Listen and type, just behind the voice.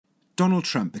Donald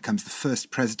Trump becomes the first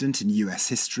president in US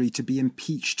history to be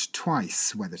impeached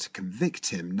twice. Whether to convict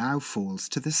him now falls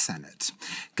to the Senate.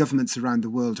 Governments around the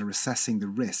world are assessing the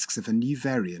risks of a new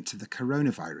variant of the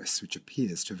coronavirus, which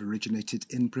appears to have originated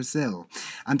in Brazil,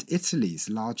 and Italy's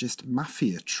largest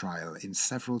mafia trial in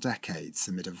several decades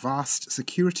amid a vast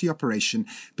security operation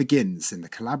begins in the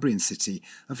Calabrian city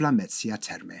of Lamezia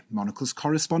Terme. Monocle's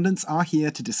correspondents are here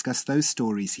to discuss those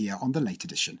stories here on the Late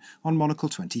Edition on Monocle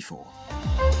 24.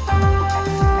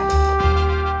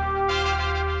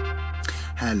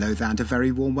 Hello there, and a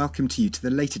very warm welcome to you to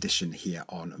the Late Edition here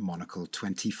on Monocle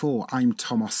 24. I'm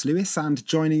Thomas Lewis, and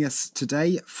joining us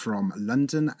today from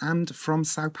London and from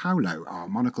Sao Paulo are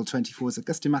Monocle 24's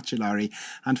Agustin Macellari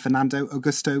and Fernando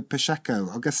Augusto Pacheco.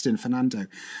 Agustin, Fernando,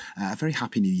 a very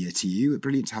happy new year to you.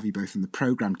 Brilliant to have you both on the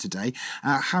programme today.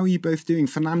 How are you both doing?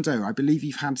 Fernando, I believe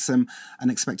you've had some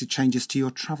unexpected changes to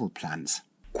your travel plans.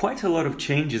 Quite a lot of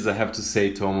changes, I have to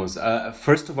say, Thomas.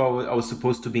 First of all, I was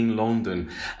supposed to be in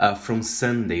London from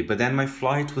Sunday, but then my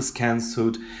flight was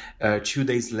cancelled 2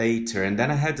 days later, and then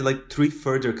I had 3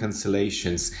 further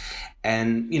cancellations.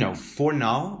 And, for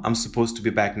now, I'm supposed to be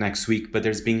back next week, but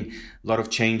there's been a lot of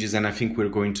changes, and I think we're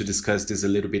going to discuss this a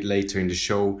little bit later in the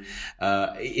show.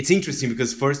 It's interesting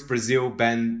because first Brazil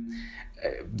banned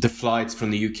the flights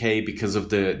from the UK because of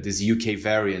this UK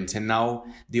variant, and now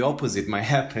the opposite might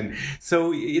happen.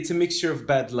 So it's a mixture of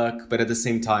bad luck, but at the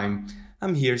same time,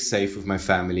 I'm here safe with my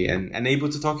family and able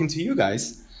to talking to you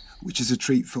guys. Which is a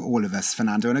treat for all of us,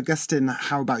 Fernando. And Agustin,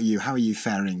 how about you? How are you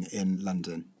faring in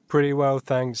London? Pretty well,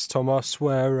 thanks, Thomas.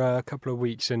 We're a couple of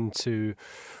weeks into,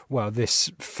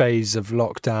 this phase of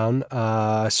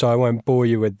lockdown, so I won't bore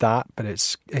you with that, but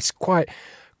it's quite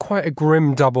a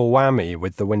grim double whammy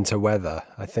with the winter weather.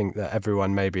 I think that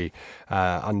everyone maybe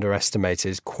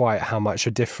underestimated quite how much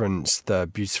a difference the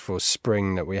beautiful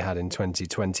spring that we had in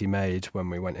 2020 made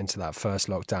when we went into that first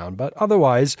lockdown. But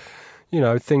otherwise,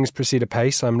 things proceed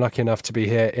apace. I'm lucky enough to be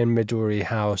here in Midori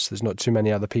House. There's not too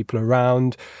many other people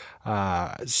around,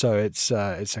 so it's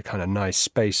a kind of nice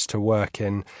space to work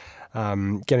in,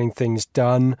 getting things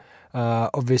done.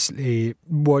 Obviously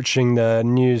watching the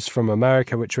news from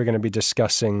America, which we're going to be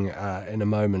discussing in a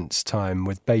moment's time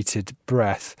with bated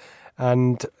breath,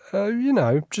 and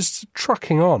just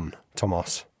trucking on,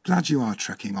 Thomas. Glad you are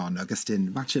trekking on,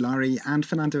 Agustin Macellari and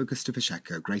Fernando Augusto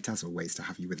Pacheco. Great as always to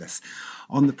have you with us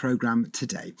on the programme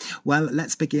today. Well,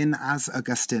 let's begin, as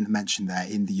Agustin mentioned there,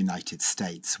 in the United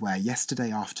States, where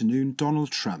yesterday afternoon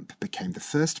Donald Trump became the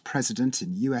first president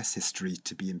in US history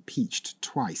to be impeached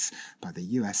twice by the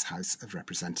US House of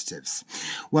Representatives.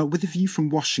 Well, with a view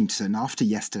from Washington after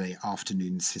yesterday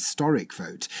afternoon's historic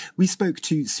vote, we spoke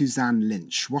to Suzanne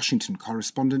Lynch, Washington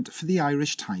correspondent for the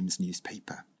Irish Times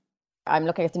newspaper. I'm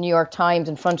looking at the New York Times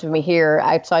in front of me here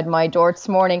outside my door this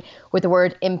morning with the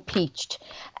word impeached.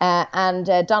 And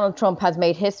Donald Trump has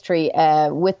made history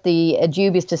with the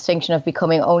dubious distinction of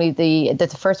becoming only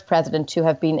the first president to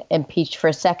have been impeached for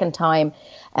a second time.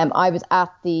 I was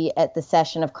at the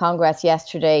session of Congress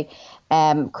yesterday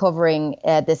covering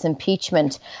this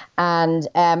impeachment. And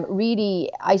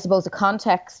really, I suppose the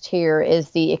context here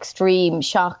is the extreme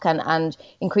shock and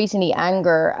increasingly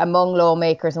anger among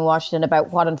lawmakers in Washington about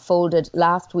what unfolded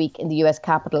last week in the US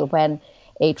Capitol when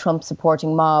a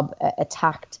Trump-supporting mob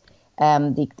attacked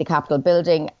the Capitol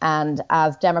building. And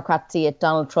as Democrats see it,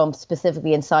 Donald Trump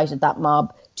specifically incited that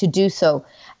mob to do so.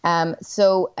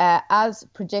 As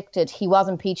predicted, he was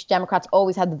impeached. Democrats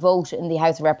always had the vote in the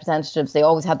House of Representatives. They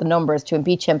always had the numbers to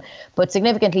impeach him. But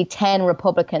significantly, 10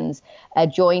 Republicans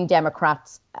joined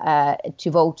Democrats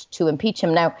to vote to impeach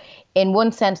him. Now, in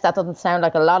one sense, that doesn't sound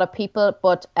like a lot of people,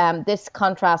 but this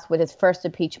contrasts with his first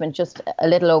impeachment just a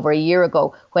little over a year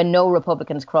ago when no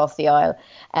Republicans crossed the aisle.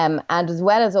 And as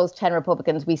well as those 10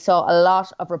 Republicans, we saw a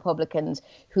lot of Republicans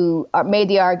who made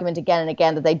the argument again and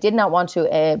again that they did not want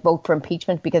to vote for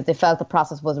impeachment because they felt the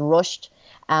process was rushed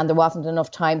and there wasn't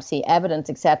enough time to see evidence,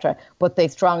 etc. But they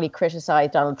strongly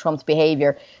criticised Donald Trump's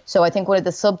behaviour. So I think one of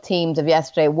the sub-themes of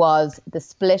yesterday was the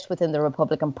split within the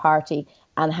Republican Party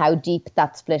and how deep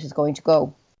that split is going to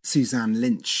go. Suzanne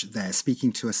Lynch there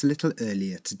speaking to us a little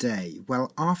earlier today.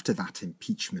 Well, after that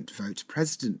impeachment vote,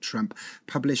 President Trump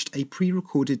published a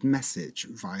pre-recorded message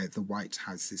via the White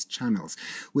House's channels,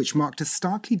 which marked a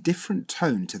starkly different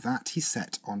tone to that he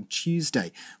set on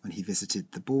Tuesday when he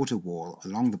visited the border wall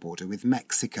along the border with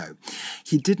Mexico.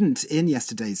 He didn't, in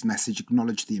yesterday's message,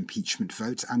 acknowledge the impeachment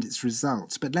vote and its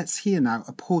result, but let's hear now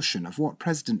a portion of what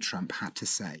President Trump had to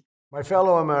say. My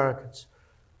fellow Americans,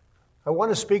 I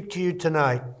want to speak to you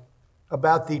tonight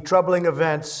about the troubling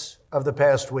events of the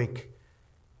past week.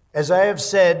 As I have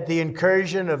said, the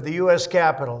incursion of the U.S.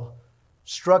 Capitol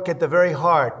struck at the very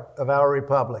heart of our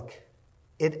republic.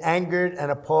 It angered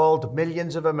and appalled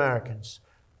millions of Americans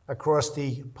across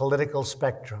the political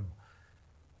spectrum.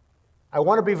 I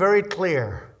want to be very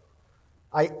clear.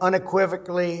 I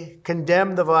unequivocally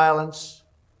condemn the violence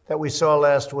that we saw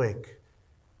last week.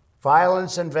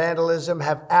 Violence and vandalism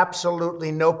have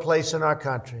absolutely no place in our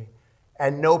country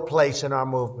and no place in our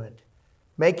movement.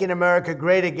 Making America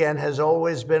great again has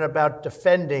always been about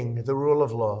defending the rule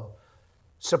of law,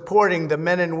 supporting the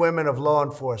men and women of law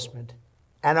enforcement,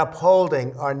 and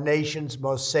upholding our nation's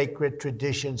most sacred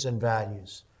traditions and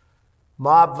values.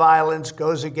 Mob violence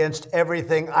goes against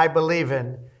everything I believe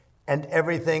in and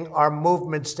everything our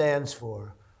movement stands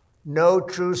for. No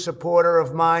true supporter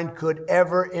of mine could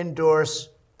ever endorse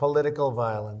political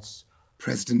violence.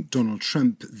 President Donald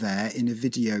Trump there in a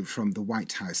video from the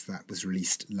White House that was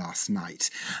released last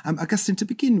night. Augustine, to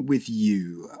begin with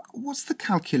you, what's the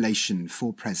calculation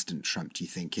for President Trump, do you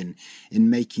think, in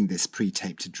making this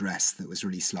pre-taped address that was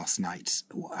released last night?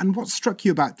 And what struck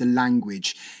you about the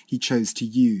language he chose to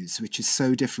use, which is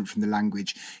so different from the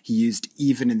language he used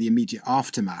even in the immediate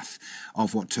aftermath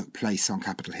of what took place on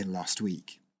Capitol Hill last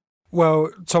week?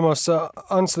 Well, Thomas,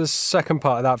 answer the second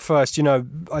part of that first.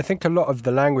 I think a lot of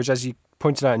the language, as you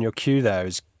pointed out in your cue there,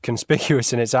 is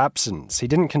conspicuous in its absence. He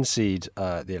didn't concede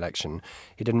the election.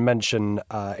 He didn't mention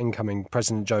incoming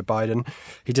President Joe Biden.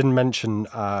 He didn't mention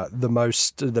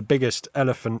the biggest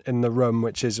elephant in the room,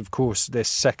 which is, of course, this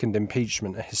second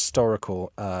impeachment, a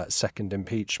historical second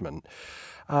impeachment.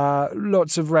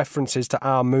 Lots of references to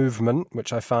our movement,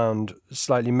 which I found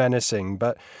slightly menacing.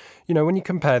 But, when you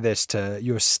compare this to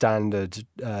your standard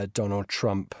Donald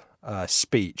Trump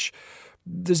speech,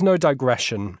 there's no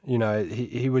digression.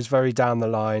 He was very down the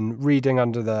line. Reading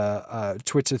under the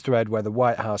Twitter thread where the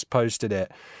White House posted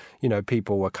it,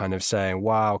 people were kind of saying,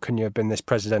 wow, can you have been this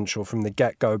presidential from the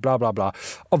get-go, blah, blah, blah.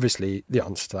 Obviously, the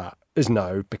answer to that is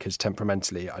no, because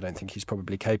temperamentally, I don't think he's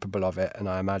probably capable of it. And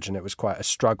I imagine it was quite a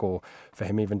struggle for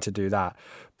him even to do that.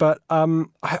 But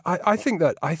I think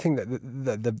that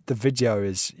the video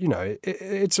is,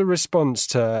 it's a response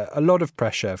to a lot of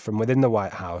pressure from within the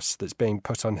White House that's being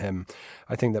put on him.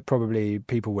 I think that probably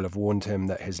people will have warned him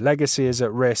that his legacy is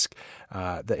at risk,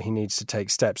 that he needs to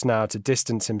take steps now to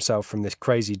distance himself from this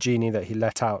crazy genie that he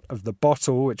let out of the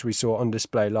bottle, which we saw on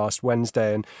display last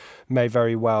Wednesday and may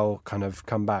very well kind of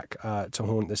come back to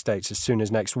haunt the States as soon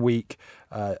as next week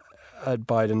at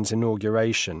Biden's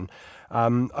inauguration.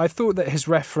 I thought that his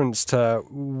reference to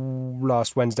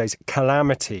last Wednesday's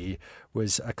calamity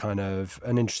was a kind of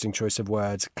an interesting choice of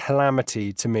words.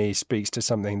 Calamity, to me, speaks to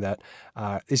something that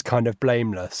is kind of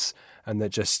blameless and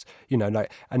that just,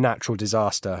 like a natural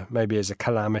disaster maybe is a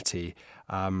calamity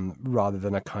rather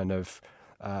than a kind of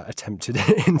attempted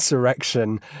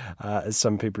insurrection, as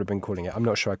some people have been calling it. I'm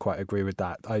not sure I quite agree with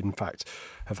that. I, in fact,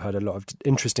 have heard a lot of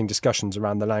interesting discussions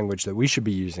around the language that we should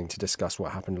be using to discuss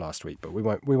what happened last week, but we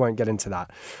won't get into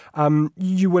that.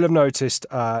 You will have noticed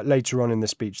later on in the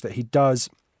speech that he does,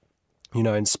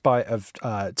 in spite of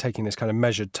taking this kind of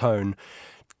measured tone,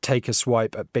 take a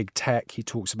swipe at big tech. He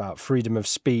talks about freedom of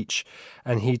speech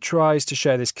and he tries to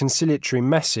share this conciliatory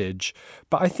message.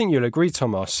 But I think you'll agree,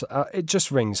 Thomas, it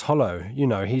just rings hollow.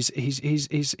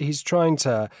 He's trying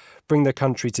to bring the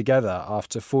country together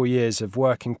after 4 years of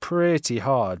working pretty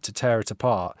hard to tear it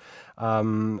apart.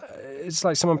 It's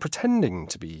like someone pretending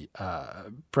to be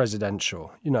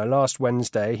presidential. Last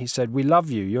Wednesday he said, "We love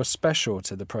you, you're special,"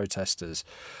 to the protesters.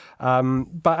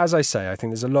 But as I say, I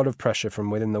think there's a lot of pressure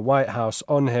from within the White House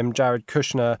on him. Jared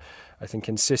Kushner, I think,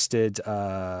 insisted,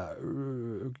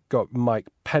 got Mike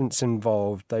Pence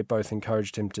involved. They both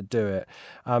encouraged him to do it,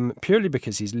 purely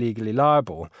because he's legally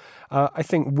liable. I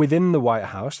think within the White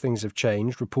House, things have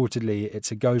changed. Reportedly,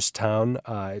 it's a ghost town.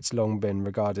 It's long been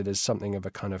regarded as something of a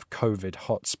kind of COVID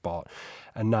hotspot.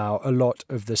 And now a lot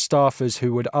of the staffers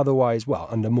who would otherwise,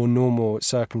 under more normal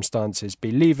circumstances,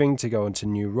 be leaving to go into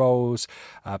new roles,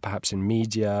 perhaps in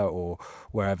media or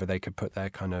wherever they could put their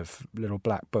kind of little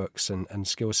black books and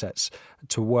skill sets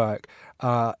to work,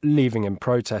 leaving in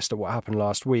protest at what happened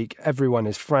last week. Everyone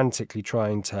is frantically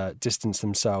trying to distance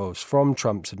themselves from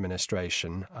Trump's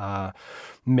administration.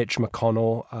 Mitch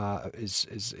McConnell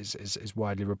is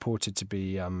widely reported to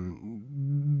be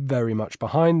very much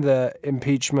behind the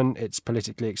impeachment. It's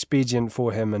politically expedient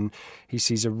for him, and he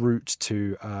sees a route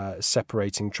to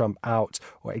separating Trump out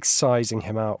or excising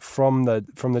him out from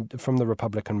the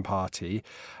Republican Party.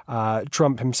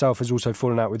 Trump himself has also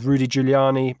fallen out with Rudy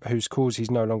Giuliani, whose cause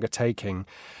he's no longer taking.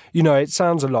 It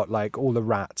sounds a lot like all the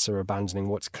rats are abandoning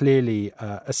what's clearly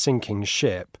a sinking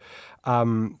ship.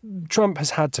 Trump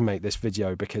has had to make this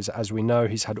video because, as we know,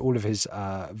 he's had all of his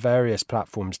various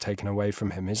platforms taken away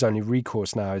from him. His only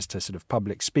recourse now is to sort of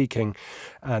public speaking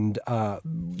and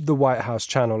the White House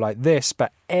channel like this,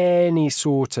 but any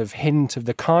sort of hint of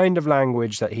the kind of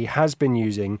language that he has been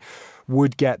using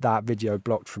would get that video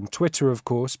blocked from Twitter, of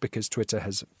course, because Twitter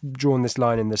has drawn this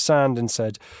line in the sand and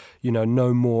said,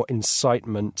 no more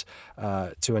incitement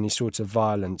to any sort of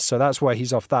violence. So that's why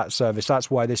he's off that service.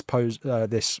 That's why this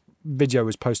video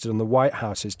was posted on the White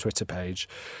House's Twitter page.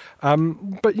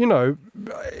 But,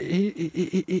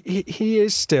 he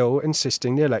is still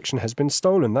insisting the election has been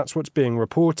stolen. That's what's being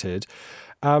reported.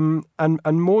 And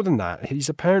more than that, he's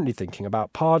apparently thinking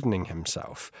about pardoning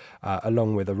himself,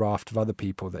 along with a raft of other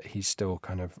people that he's still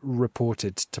kind of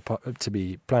reported to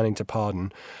be planning to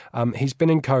pardon. He's been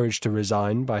encouraged to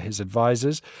resign by his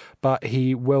advisors, but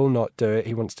he will not do it.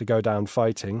 He wants to go down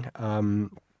fighting,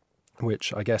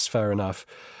 which I guess fair enough.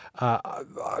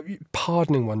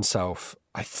 Pardoning oneself,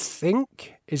 I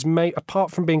think,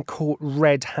 apart from being caught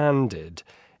red-handed,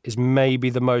 is maybe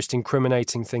the most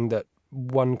incriminating thing that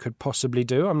one could possibly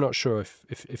do. I'm not sure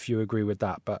if you agree with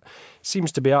that, but it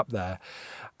seems to be up there.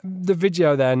 The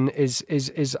video then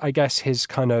is I guess his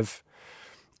kind of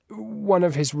one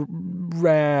of his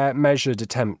rare measured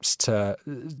attempts to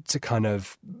kind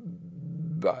of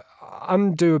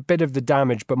undo a bit of the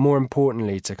damage, but more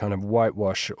importantly to kind of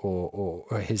whitewash or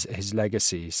his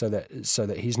legacy, so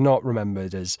that he's not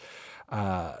remembered as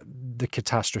the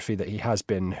catastrophe that he has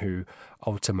been, who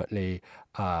ultimately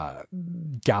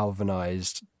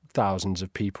galvanized thousands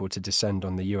of people to descend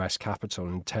on the US Capitol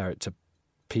and tear it to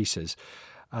pieces.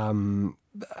 And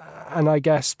I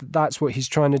guess that's what he's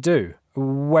trying to do.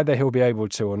 Whether he'll be able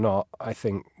to or not, I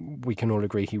think we can all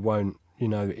agree he won't.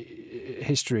 The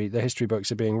history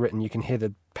books are being written. You can hear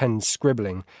the pen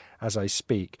scribbling as I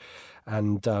speak.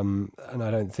 And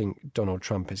I don't think Donald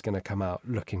Trump is going to come out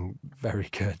looking very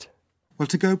good. Well,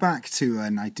 to go back to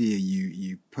an idea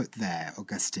you put there,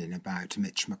 Augustine, about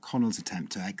Mitch McConnell's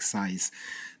attempt to excise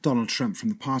Donald Trump from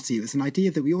the party, it was an idea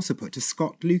that we also put to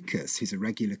Scott Lucas, who's a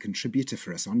regular contributor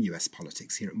for us on US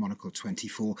politics here at Monocle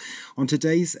 24, on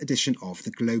today's edition of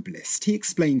The Globalist. He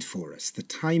explained for us the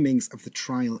timings of the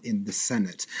trial in the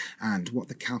Senate and what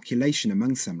the calculation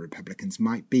among some Republicans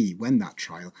might be when that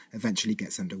trial eventually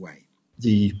gets underway.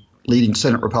 The leading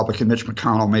Senate Republican Mitch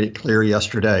McConnell made it clear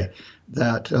yesterday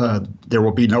that there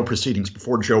will be no proceedings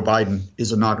before Joe Biden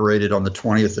is inaugurated on the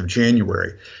 20th of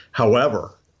January.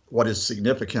 However, what is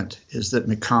significant is that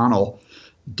McConnell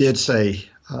did say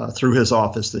through his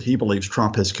office that he believes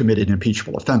Trump has committed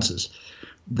impeachable offenses.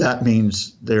 That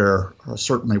means there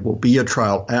certainly will be a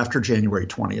trial after January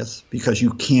 20th, because you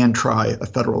can try a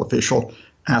federal official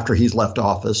after he's left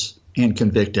office and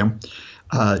convict him.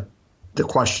 The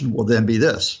question will then be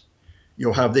this.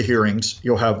 You'll have the hearings,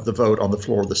 you'll have the vote on the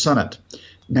floor of the Senate.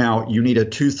 Now, you need a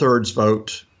 2/3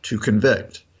 vote to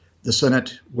convict. The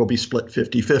Senate will be split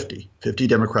 50-50, 50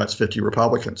 Democrats, 50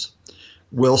 Republicans.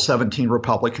 Will 17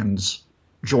 Republicans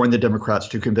join the Democrats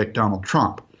to convict Donald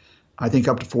Trump? I think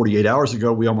up to 48 hours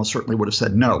ago, we almost certainly would have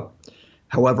said no.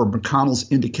 However, McConnell's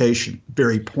indication,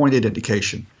 very pointed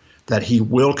indication, that he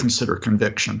will consider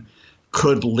conviction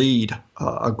could lead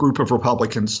a group of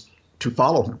Republicans to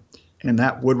follow him. And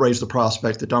that would raise the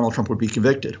prospect that Donald Trump would be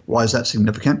convicted. Why is that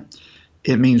significant?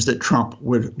 It means that Trump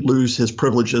would lose his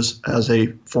privileges as a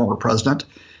former president.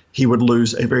 He would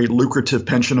lose a very lucrative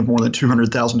pension of more than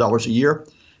 $200,000 a year.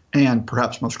 And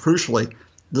perhaps most crucially,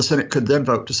 the Senate could then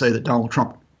vote to say that Donald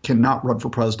Trump cannot run for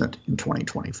president in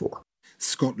 2024.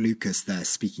 Scott Lucas there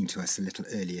speaking to us a little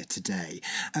earlier today.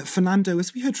 Fernando,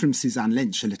 as we heard from Suzanne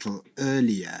Lynch a little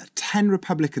earlier, 10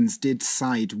 Republicans did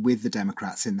side with the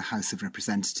Democrats in the House of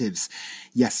Representatives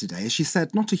yesterday. As she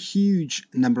said, not a huge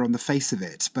number on the face of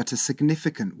it, but a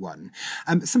significant one.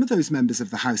 Some of those members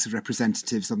of the House of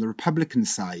Representatives on the Republican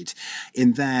side,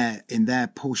 in their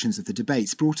portions of the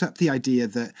debates, brought up the idea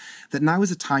that now is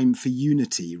a time for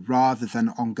unity rather than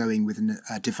ongoing with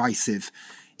a divisive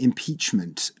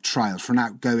impeachment trial for an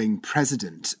outgoing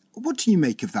president. What do you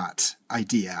make of that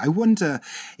idea? I wonder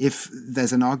if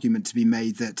there's an argument to be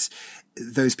made that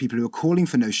those people who are calling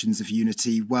for notions of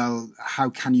unity, well, how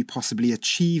can you possibly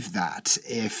achieve that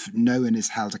if no one is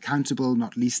held accountable,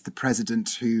 not least the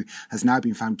president, who has now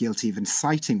been found guilty of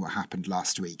inciting what happened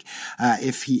last week,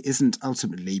 if he isn't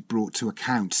ultimately brought to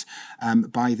account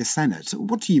by the Senate?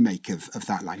 What do you make of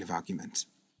that line of argument?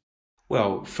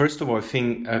 Well, first of all, I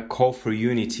think a call for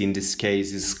unity in this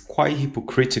case is quite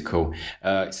hypocritical,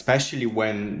 especially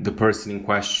when the person in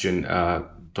question,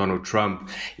 Donald Trump,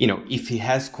 if he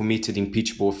has committed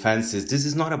impeachable offenses, this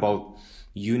is not about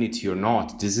unity or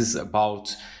not. This is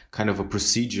about kind of a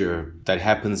procedure that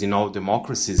happens in all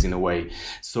democracies in a way.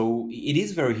 So it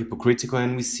is very hypocritical,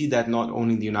 and we see that not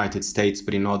only in the United States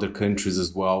but in other countries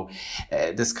as well.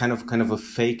 There's kind of a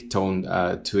fake tone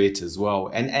to it as well,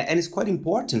 and it's quite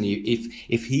important.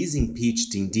 If he's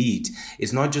impeached indeed,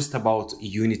 it's not just about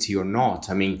unity or not.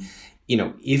 I mean,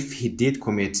 if he did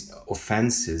commit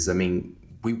offenses, I mean,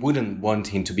 we wouldn't want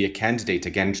him to be a candidate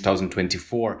again in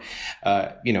 2024,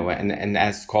 and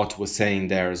as Scott was saying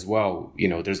there as well,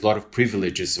 there's a lot of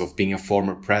privileges of being a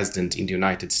former president in the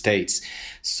United States.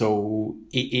 So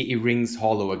it rings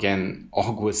hollow again.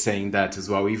 Og was saying that as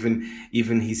well.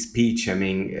 Even his speech, I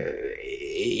mean,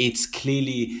 it's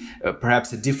clearly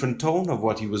perhaps a different tone of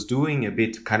what he was doing, a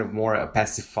bit kind of more a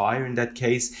pacifier in that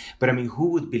case. But I mean, who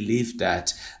would believe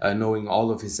that, knowing all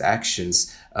of his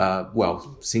actions?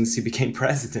 Since he became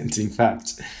president, in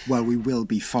fact. Well, we will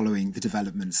be following the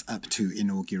developments up to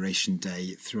Inauguration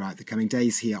Day throughout the coming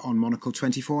days here on Monocle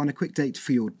 24. And a quick date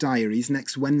for your diaries.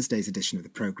 Next Wednesday's edition of the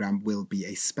programme will be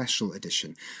a special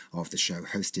edition of the show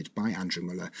hosted by Andrew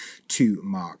Mueller to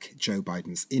mark Joe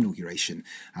Biden's inauguration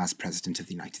as President of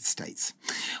the United States.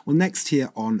 Well, next here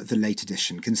on the late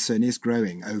edition, concern is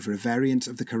growing over a variant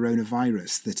of the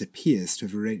coronavirus that appears to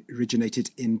have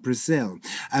originated in Brazil.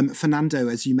 Fernando,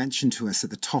 as you mentioned to us at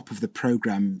the top of the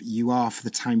programme, you are, for the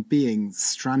time being,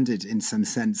 stranded in some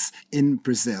sense in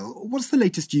Brazil. What's the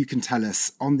latest you can tell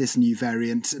us on this new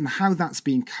variant and how that's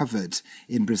being covered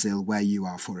in Brazil, where you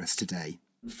are for us today?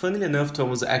 Funnily enough,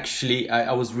 Thomas, actually,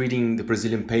 I was reading the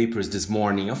Brazilian papers this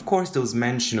morning. Of course, there was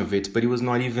mention of it, but it was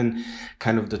not even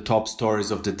kind of the top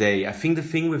stories of the day. I think the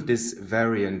thing with this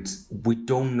variant, we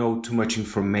don't know too much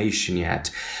information yet.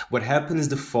 What happened is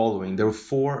the following. There were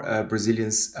 4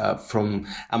 Brazilians from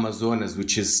Amazonas,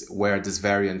 which is where this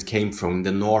variant came from,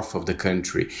 the north of the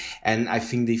country. And I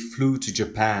think they flew to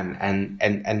Japan and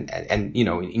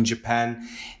in Japan,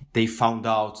 they found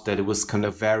out that it was kind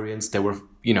of variants that were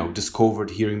discovered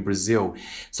here in Brazil.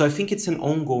 So I think it's an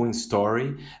ongoing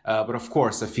story. But of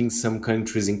course, I think some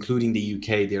countries, including the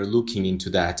UK, they're looking into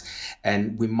that.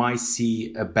 And we might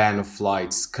see a ban of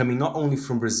flights coming not only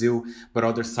from Brazil, but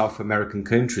other South American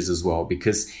countries as well.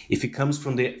 Because if it comes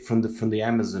from the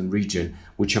Amazon region,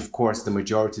 which of course the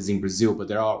majority is in Brazil, but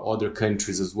there are other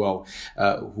countries as well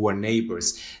who are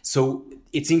neighbors. So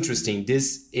it's interesting.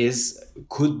 This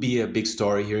could be a big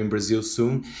story here in Brazil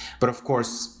soon. But of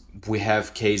course, we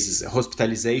have cases,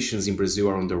 hospitalizations in Brazil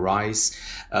are on the rise.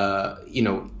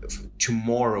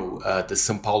 Tomorrow, the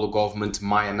São Paulo government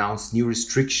might announce new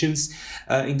restrictions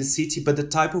in the city. But the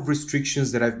type of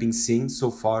restrictions that I've been seeing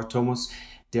so far, Thomas,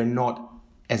 they're not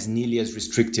as nearly as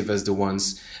restrictive as the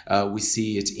ones we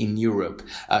see it in Europe.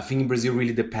 I think in Brazil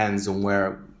really depends on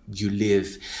where you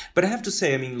live. But I have to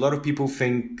say, I mean, a lot of people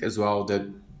think as well that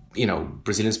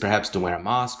Brazilians perhaps don't wear a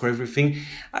mask or everything.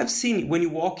 I've seen when you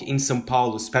walk in São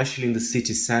Paulo, especially in the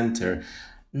city center,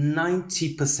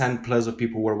 90% plus of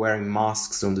people were wearing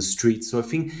masks on the street. So I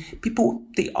think people,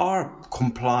 they are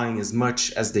complying as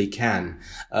much as they can.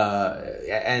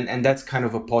 And that's kind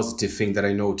of a positive thing that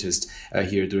I noticed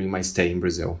here during my stay in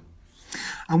Brazil.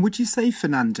 And would you say,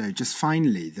 Fernando, just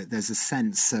finally, that there's a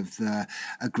sense of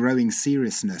a growing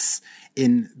seriousness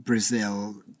in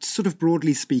Brazil, sort of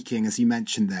broadly speaking, as you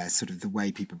mentioned there, sort of the way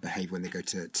people behave when they go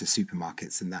to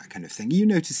supermarkets and that kind of thing? Are you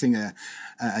noticing a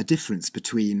difference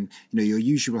between your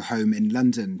usual home in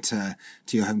London to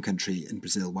your home country in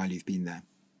Brazil while you've been there?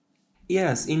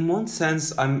 Yes, in one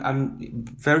sense, I'm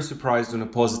very surprised in a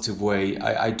positive way.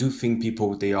 I do think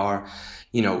people, they are,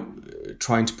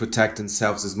 trying to protect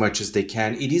themselves as much as they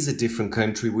can. It is a different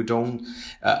country. We don't,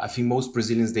 I think most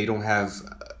Brazilians, they don't have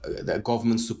the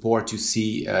government support you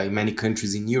see in many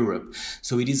countries in Europe.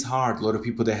 So it is hard. A lot of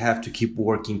people, they have to keep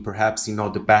working, perhaps in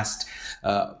not the best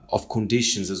of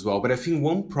conditions as well. But I think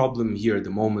one problem here at the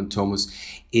moment, Thomas,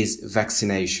 is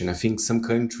vaccination. I think some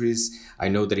countries, I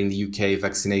know that in the UK,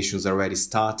 vaccinations already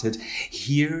started.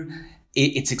 Here,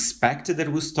 it's expected that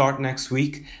it will start next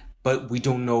week, but we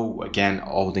don't know, again,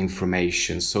 all the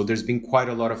information. So there's been quite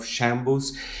a lot of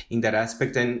shambles in that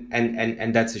aspect,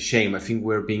 and that's a shame. I think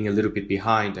we're being a little bit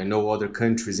behind. I know other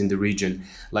countries in the region,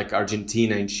 like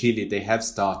Argentina and Chile, they have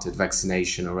started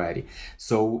vaccination already.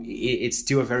 So it's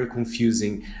still a very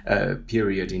confusing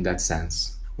period in that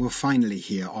sense. Well, finally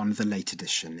here on the late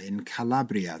edition, in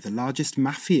Calabria, the largest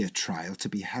mafia trial to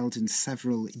be held in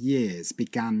several years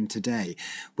began today,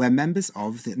 where members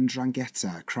of the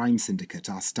 'Ndrangheta crime syndicate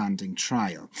are standing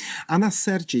trial. Anna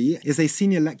Sergi is a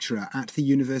senior lecturer at the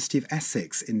University of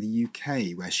Essex in the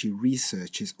UK, where she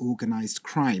researches organised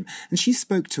crime, and she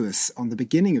spoke to us on the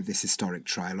beginning of this historic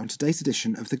trial on today's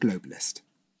edition of The Globalist.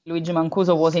 Luigi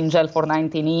Mancuso was in jail for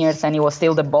 19 years and he was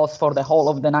still the boss for the whole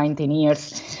of the 19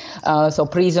 years. So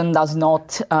prison does the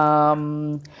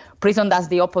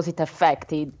opposite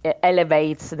effect. It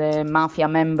elevates the mafia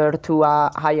member to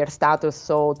a higher status.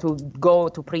 So to go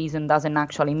to prison doesn't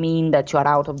actually mean that you are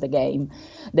out of the game.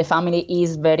 The family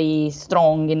is very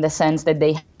strong in the sense that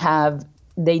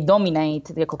they dominate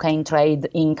the cocaine trade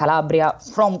in Calabria,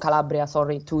 from Calabria,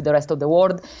 to the rest of the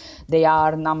world. They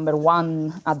are number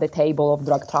one at the table of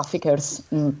drug traffickers.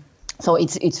 So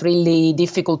it's really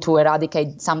difficult to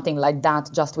eradicate something like that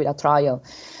just with a trial.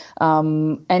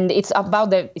 And it's about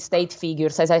the state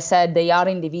figures. As I said, they are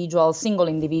individuals, single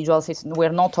individuals.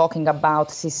 We're not talking about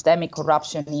systemic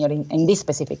corruption here in this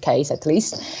specific case, at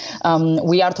least.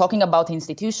 We are talking about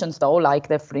institutions, though, like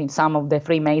some of the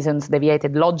Freemasons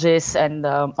deviated lodges, and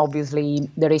obviously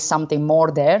there is something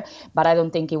more there. But I don't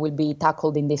think it will be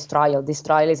tackled in this trial. This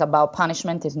trial is about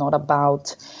punishment. It's not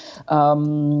about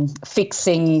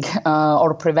fixing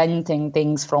or preventing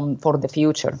things for the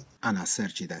future. Anna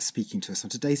Sergi there, speaking to us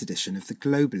on today's edition of The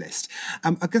Globalist.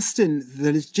 Augustine,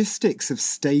 the logistics of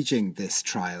staging this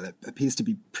trial appears to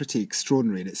be pretty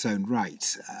extraordinary in its own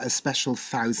right. A special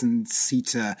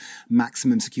 1,000-seater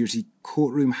maximum security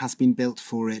courtroom has been built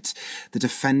for it. The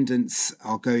defendants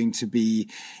are going to be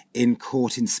in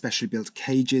court in specially built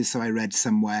cages, so I read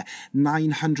somewhere.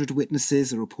 900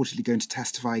 witnesses are reportedly going to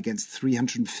testify against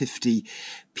 350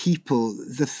 people.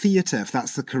 The theatre, if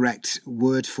that's the correct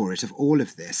word for it, of all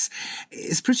of this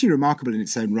is pretty remarkable in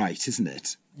its own right, isn't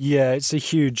it? Yeah, it's a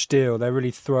huge deal. They're really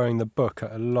throwing the book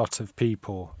at a lot of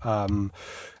people.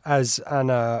 As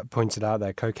Anna pointed out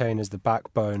there, cocaine is the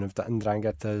backbone of the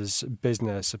 'Ndrangheta's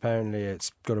business. Apparently,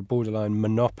 it's got a borderline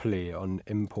monopoly on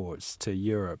imports to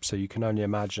Europe, so you can only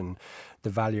imagine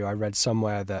the value. I read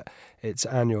somewhere that its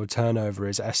annual turnover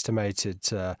is estimated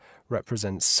to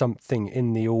represent something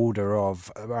in the order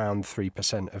of around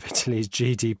 3% of Italy's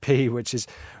GDP, which is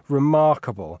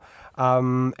remarkable.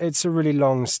 It's a really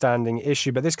long-standing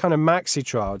issue, but this kind of maxi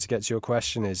trial, to get to your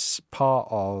question, is part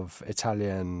of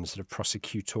Italian sort of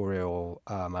prosecutorial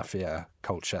mafia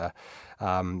culture.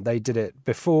 They did it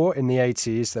before in the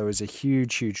 80s. There was a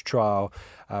huge trial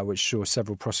which saw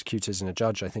several prosecutors and a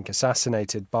judge, I think,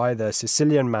 assassinated by the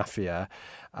Sicilian mafia,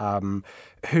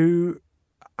 who,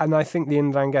 and I think the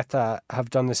 'Ndrangheta have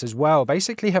done this as well,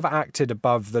 basically have acted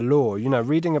above the law. You know,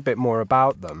 reading a bit more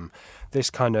about them,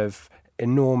 this kind of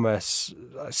enormous,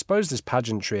 I suppose there's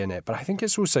pageantry in it, but I think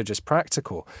it's also just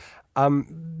practical.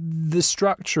 The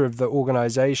structure of the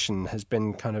organisation has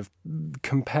been kind of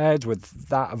compared with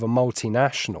that of a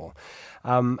multinational.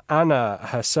 Anna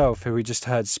herself, who we just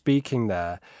heard speaking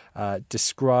there,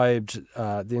 described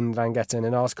the 'Ndrangheta in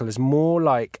an article as more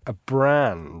like a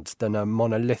brand than a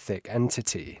monolithic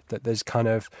entity, that there's kind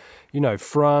of,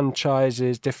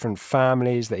 franchises, different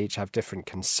families that each have different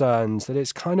concerns, that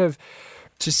it's kind of,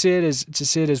 to see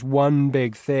it as one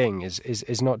big thing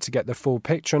is not to get the full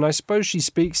picture. And I suppose she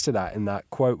speaks to that in that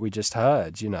quote we just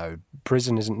heard.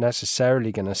 Prison isn't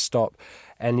necessarily going to stop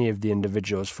any of the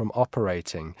individuals from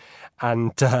operating,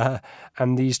 and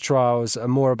these trials are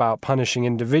more about punishing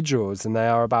individuals than they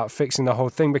are about fixing the whole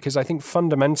thing. Because I think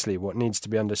fundamentally what needs to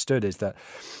be understood is that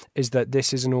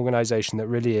this is an organisation that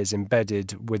really is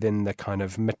embedded within the kind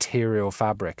of material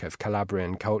fabric of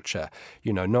Calabrian culture.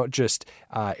 Not just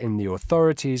in the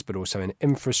authorities, but also in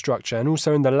infrastructure and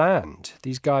also in the land.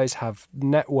 These guys have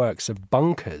networks of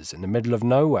bunkers in the middle of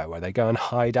nowhere where they go and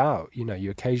hide out.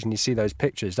 You occasionally see those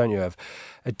pictures, don't you, of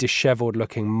a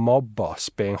dishevelled-looking mob boss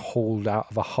being hauled out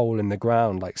of a hole in the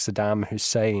ground, like Saddam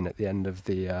Hussein at the end of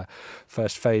the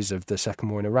first phase of the Second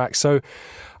War in Iraq. So,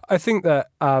 I think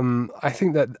that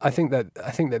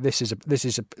this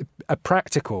is a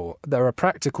practical. There are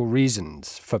practical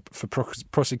reasons for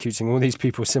prosecuting all these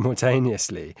people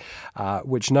simultaneously,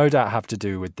 which no doubt have to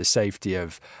do with the safety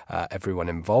of everyone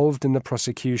involved in the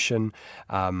prosecution,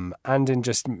 and in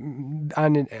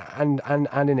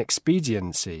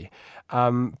expediency.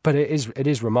 But it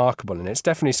is remarkable, and it's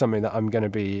definitely something that I'm going to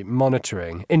be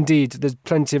monitoring. Indeed, there's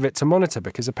plenty of it to monitor,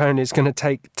 because apparently it's going to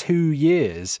take 2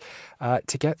 years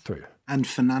to get through. And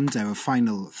Fernando, a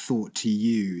final thought to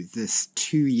you. This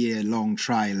 2-year-long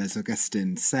trial, as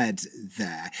Augustine said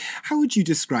there, how would you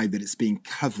describe that it's being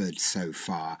covered so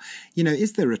far?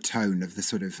 Is there a tone of the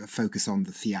sort of focus on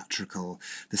the theatrical,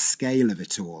 the scale of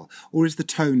it all? Or is the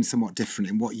tone somewhat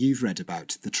different in what you've read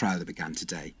about the trial that began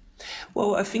today?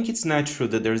 Well, I think it's natural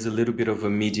that there's a little bit of a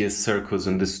media circus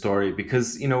on this story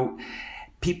because,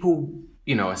 people,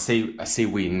 I say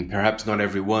we, and perhaps not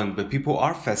everyone, but people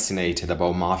are fascinated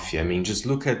about mafia. I mean, just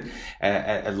look at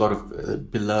a lot of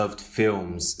beloved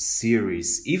films,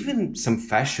 series, even some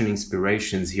fashion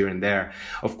inspirations here and there.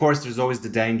 Of course, there's always the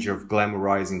danger of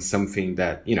glamorizing something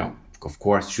that, of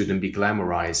course, shouldn't be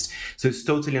glamorized. So it's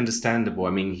totally understandable. I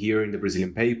mean, here in the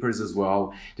Brazilian papers as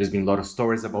well, there's been a lot of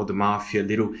stories about the mafia,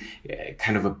 little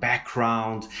kind of a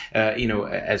background.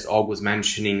 As Og was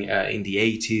mentioning, in the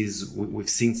 80s, we've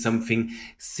seen something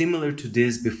similar to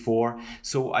this before.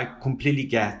 So I completely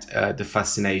get the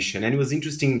fascination. And it was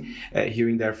interesting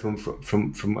hearing there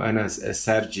from Ana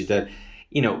Sergi that,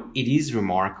 it is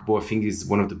remarkable. I think it's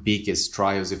one of the biggest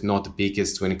trials, if not the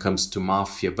biggest, when it comes to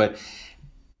mafia.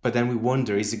 But then we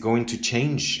wonder, is it going to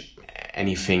change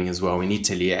anything as well in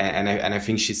Italy? And I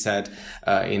think she said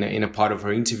in a part of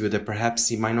her interview that perhaps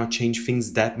it might not change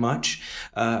things that much.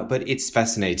 But it's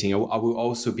fascinating. I will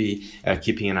also be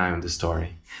keeping an eye on the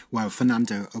story. Well,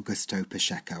 Fernando Augusto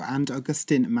Pacheco and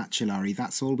Agustin Macellari,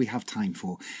 that's all we have time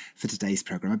for today's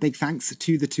programme. A big thanks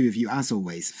to the two of you, as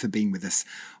always, for being with us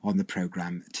on the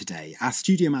programme today. Our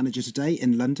studio manager today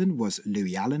in London was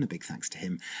Louis Allen. A big thanks to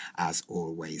him, as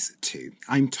always, too.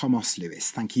 I'm Thomas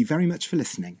Lewis. Thank you very much for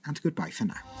listening, and goodbye for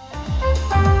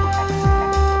now.